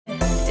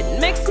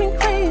makes me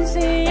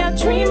crazy. I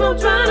dream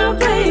about our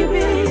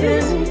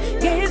babies,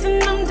 gazing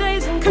them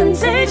days and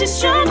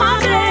contagious. You're my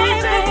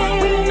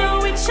baby. We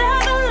know each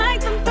other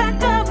like the back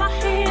of our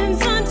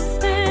hands.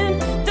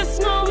 Understand, there's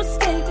no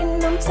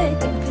mistaking. I'm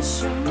taking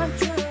 'cause you're my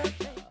drug.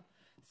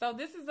 So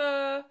this is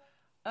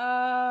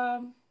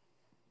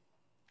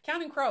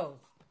Counting Crows.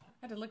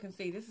 I had to look and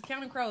see. This is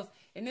Counting Crows,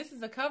 and this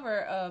is a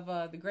cover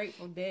of the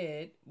Grateful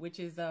Dead, which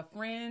is a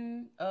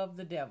friend of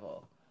the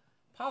devil.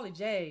 Polly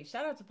J.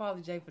 Shout out to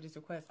Polly J for this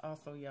request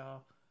also,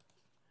 y'all.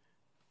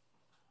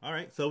 All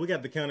right, so we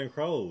got the Counting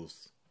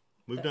Crows.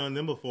 We've done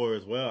them before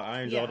as well.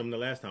 I enjoyed them the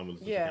last time we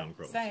listened to Counting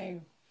Crows.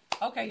 Same.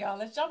 Okay, y'all,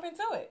 let's jump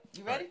into it.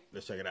 You ready? Right,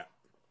 let's check it out.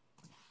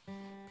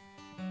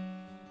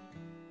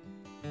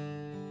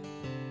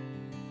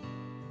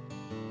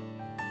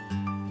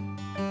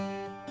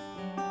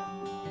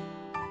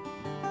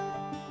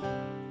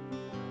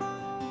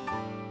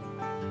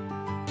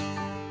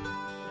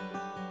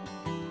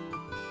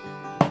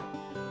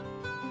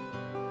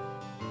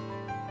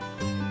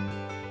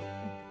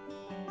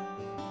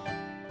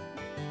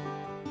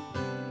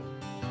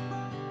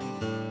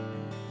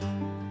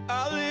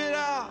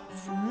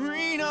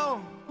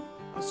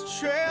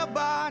 Trailed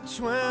by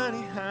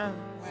 20 hands.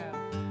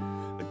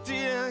 Wow. I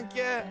didn't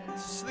get to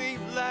sleep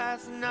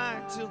last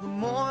night till the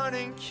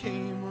morning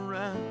came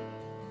around.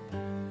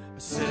 I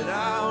said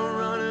I'll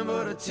run it,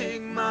 but I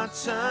take my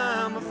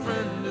time. A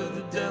friend of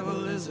the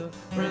devil is a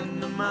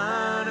friend of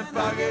mine. If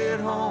I get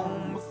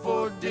home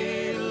before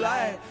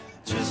daylight,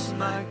 just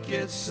might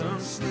get some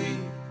sleep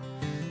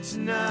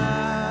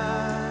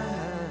tonight.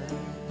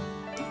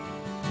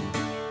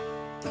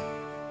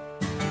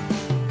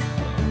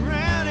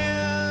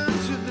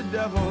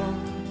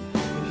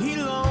 And he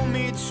loaned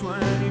me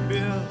 20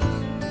 bills.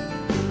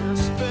 And I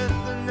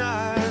spent the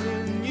night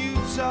in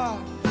Utah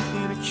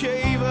in a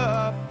cave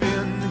up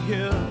in the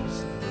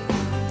hills.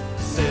 I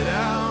said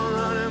I'm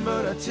running,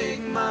 but I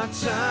take my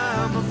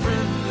time. A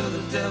friend of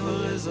the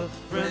devil is a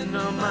friend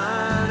of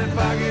mine. If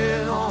I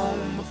get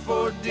home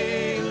before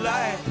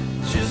daylight,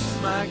 just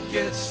might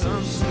get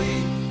some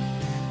sleep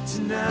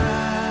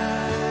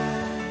tonight.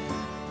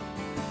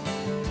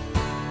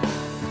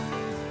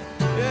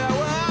 Yeah,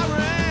 well,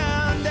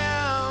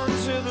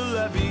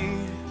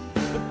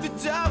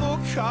 devil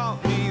caught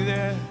me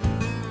there.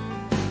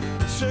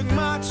 Took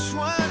my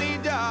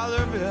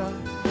 $20 bill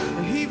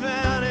and he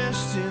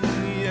vanished in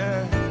the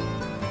air.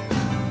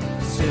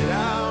 Said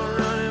I'll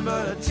run it,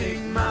 but I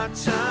take my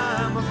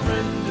time. A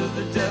friend of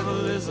the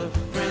devil is a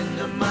friend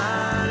of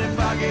mine. If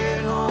I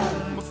get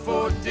home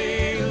before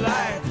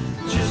daylight,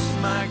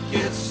 just might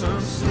get some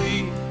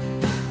sleep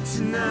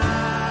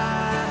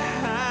tonight.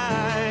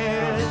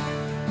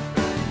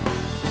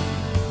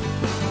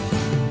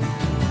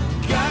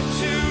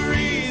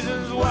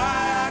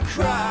 Why I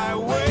cry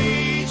away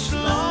each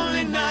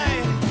lonely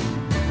night.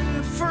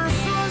 The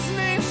first one's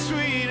named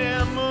Sweet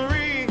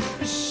Anne-Marie,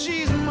 and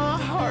she's my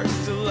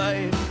heart's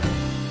delight.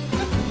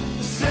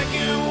 The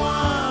second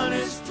one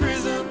is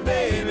Prison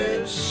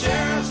Baby,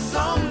 sheriff's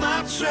on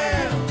my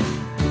trail.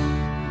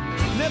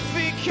 And if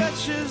he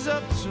catches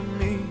up to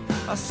me,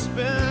 I'll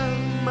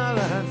spend my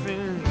life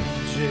in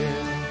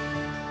jail.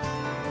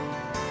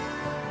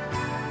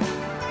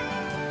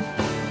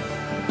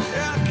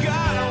 I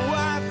got a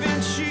wife in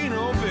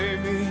Chino,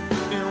 baby,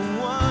 and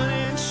one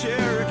in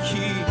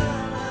Cherokee.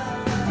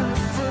 And the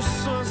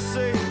first one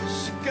says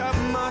she got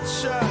my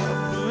child,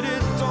 but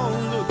it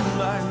don't look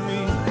like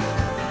me.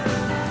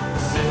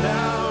 Said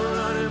I'll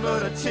run it,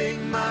 but I take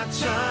my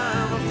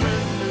time. A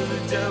friend of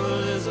the devil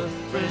is a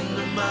friend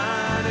of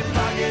mine. If I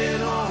get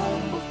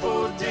home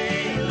before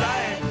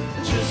daylight,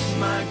 just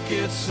might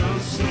get some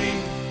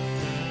sleep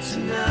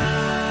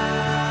tonight.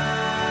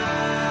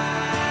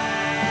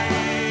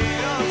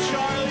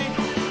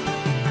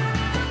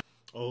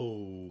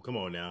 Come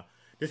on now.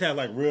 This has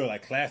like real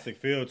like classic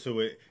feel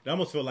to it. It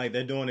almost feel like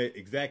they're doing it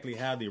exactly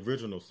how the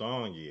original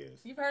song is.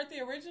 You've heard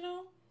the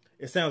original?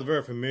 It sounds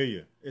very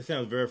familiar. It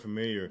sounds very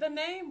familiar. The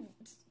name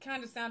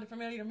kind of sounded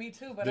familiar to me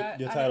too, but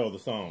the title of the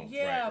song.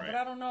 Yeah, right. But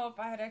I don't know if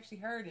I had actually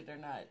heard it or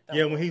not. Though.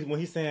 Yeah, when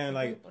he's saying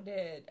like,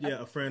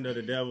 yeah, a friend of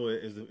the devil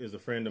is a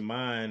friend of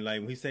mine.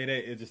 Like when he say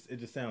that, it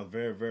just sounds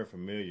very very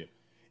familiar.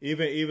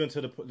 Even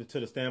to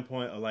the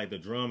standpoint of like the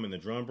drum and the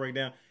drum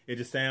breakdown, it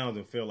just sounds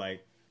and feel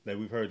like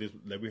we've heard this.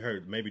 Like we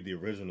heard maybe the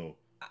original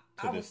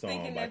to this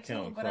song by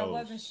Counting Crows. But I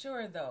wasn't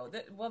sure though.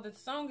 The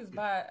song is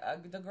by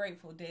the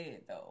Grateful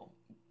Dead though.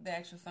 The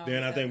actual song.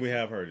 Then I think we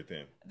have heard it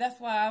then. That's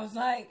why I was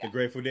like... The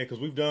Grateful Dead, because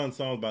we've done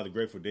songs by the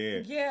Grateful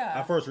Dead. Yeah.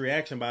 Our first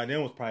reaction by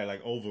them was probably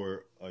like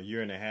over a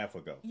year and a half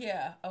ago.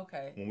 Yeah,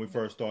 okay. When we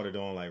first started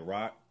on like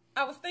rock.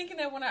 I was thinking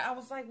that when I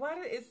was like, why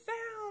did it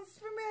sounds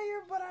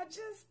familiar, but I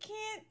just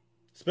can't...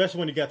 Especially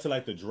when you got to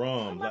like the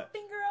drums. Put my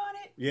finger on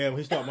it. Yeah, when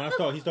he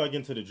started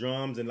getting to the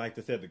drums and like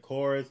they said the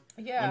chorus.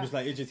 Yeah. I'm just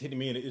like, it just hit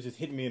me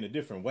in a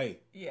different way.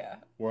 Yeah.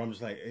 Where I'm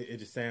just like, it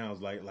just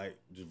sounds like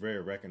just very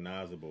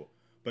recognizable.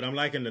 But I'm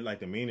liking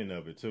the meaning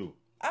of it too.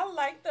 I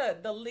like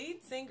the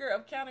lead singer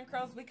of Counting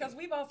Crows because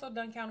we've also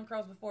done Counting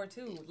Crows before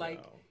too.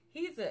 Like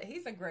He's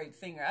a great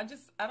singer.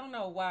 I don't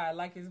know why I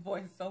like his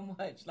voice so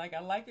much. Like, I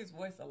like his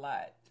voice a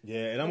lot.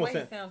 Yeah, it The almost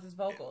way he sounds, his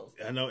vocals.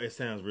 I know it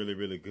sounds really,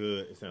 really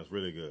good. It sounds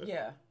really good.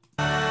 Yeah.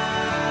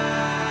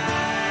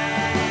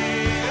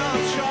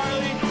 Oh,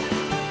 Charlie.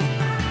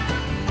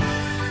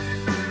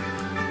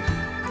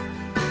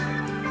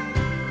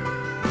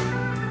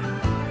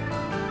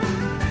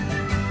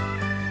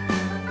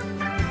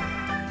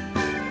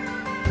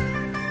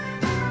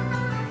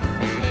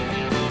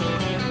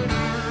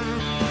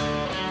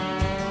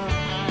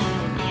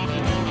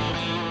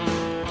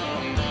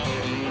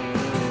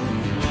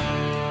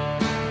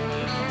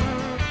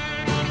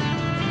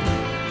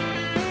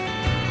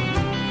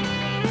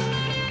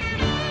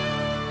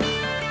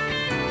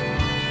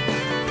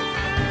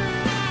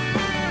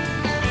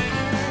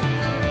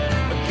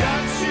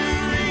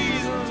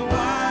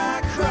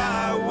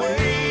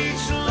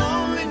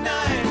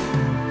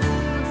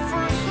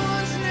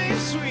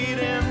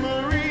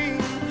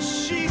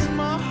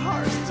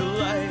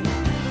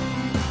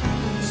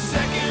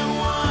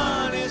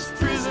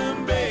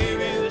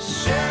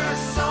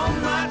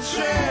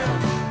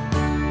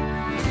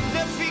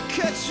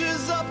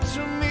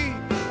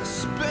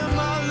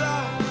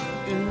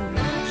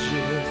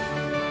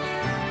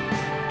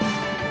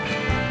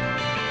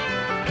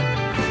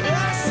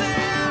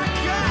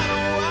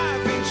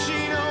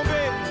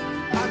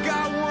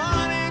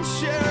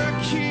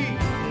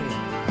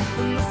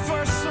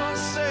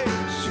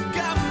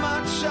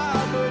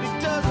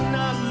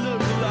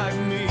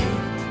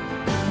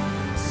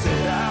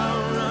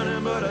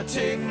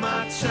 Take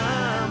my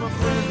time, a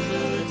friend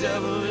of the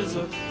devil is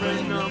a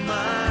friend of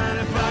mine.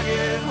 If I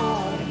get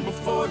home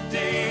before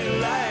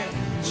daylight,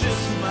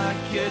 just might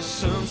get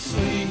some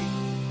sleep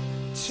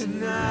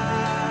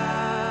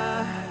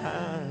tonight.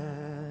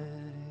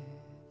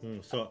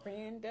 So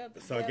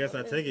I guess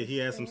I take it he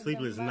had some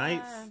sleepless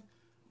nights,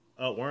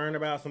 worrying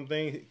about some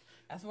things.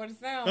 That's what it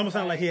sounds. It almost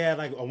sounds like he had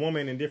like a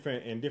woman in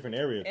different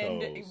area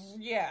codes.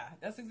 Yeah,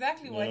 that's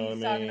exactly what You know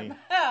he's what I talking mean?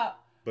 about.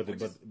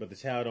 But the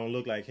child don't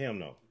look like him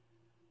though.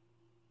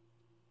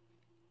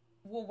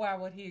 Well, why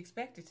would he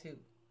expect it to?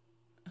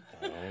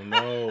 I don't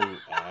know.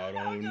 I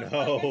don't know.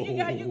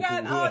 You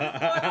got all this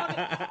going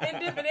on in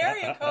different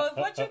area codes.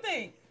 What you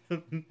think?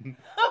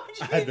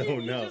 I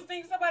don't know. You just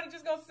think somebody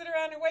just gonna sit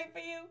around and wait for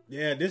you?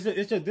 Yeah, this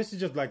is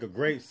just like a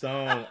great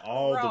song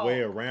all the Bro.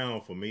 way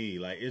around for me.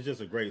 Like it's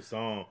just a great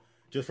song,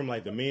 just from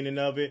like the meaning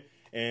of it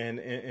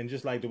and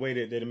just like the way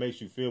that it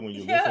makes you feel when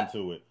you listen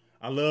to it.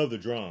 I love the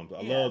drums.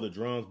 I love the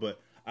drums,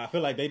 but I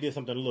feel like they did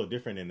something a little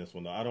different in this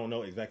one, though. I don't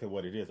know exactly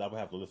what it is. I would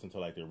have to listen to,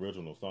 like, the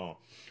original song.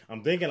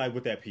 I'm thinking, like,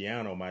 with that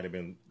piano might have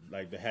been,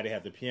 like, how they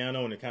had the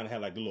piano and it kind of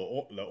had, like, the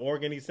little the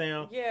organ-y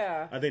sound.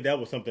 Yeah. I think that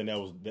was something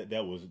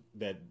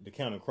that the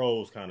Counting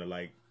Crows kind of,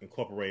 like,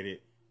 incorporated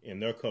in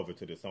their cover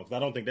to this song. Because I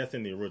don't think that's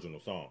in the original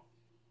song.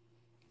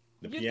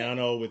 The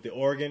piano with the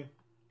organ,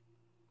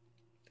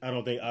 I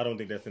don't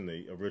think that's in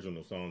the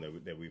original song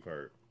that we've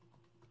heard.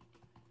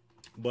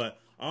 But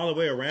all the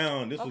way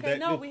around,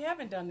 we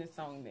haven't done this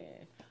song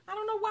then. I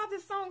don't know why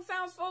this song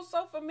sounds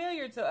so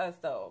familiar to us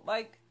though.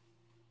 Like,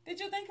 did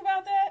you think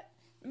about that?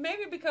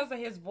 Maybe because of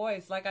his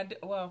voice. Like I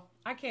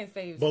can't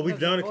say. But we've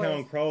done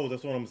Counting Crows.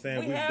 That's what I'm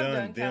saying. We've done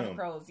them Counting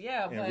Crows,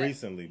 yeah. And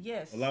recently,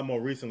 yes, a lot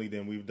more recently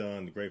than we've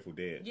done the Grateful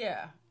Dead.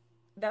 Yeah,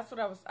 that's what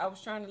I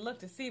was trying to look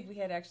to see if we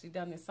had actually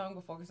done this song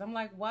before. Because I'm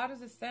like, why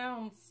does it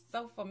sound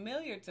so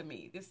familiar to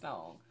me? This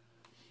song,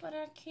 but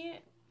I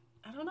can't.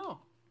 I don't know.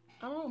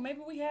 Maybe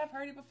we have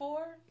heard it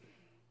before.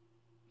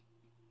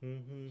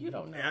 Mm-hmm. You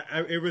don't know.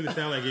 It really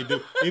sounds like you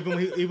do.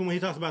 even when he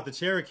talks about the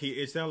Cherokee,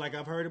 it sounds like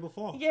I've heard it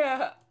before.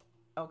 Yeah.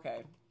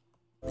 Okay.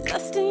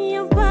 Lust in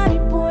your body,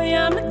 boy,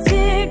 I'm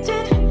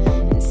addicted.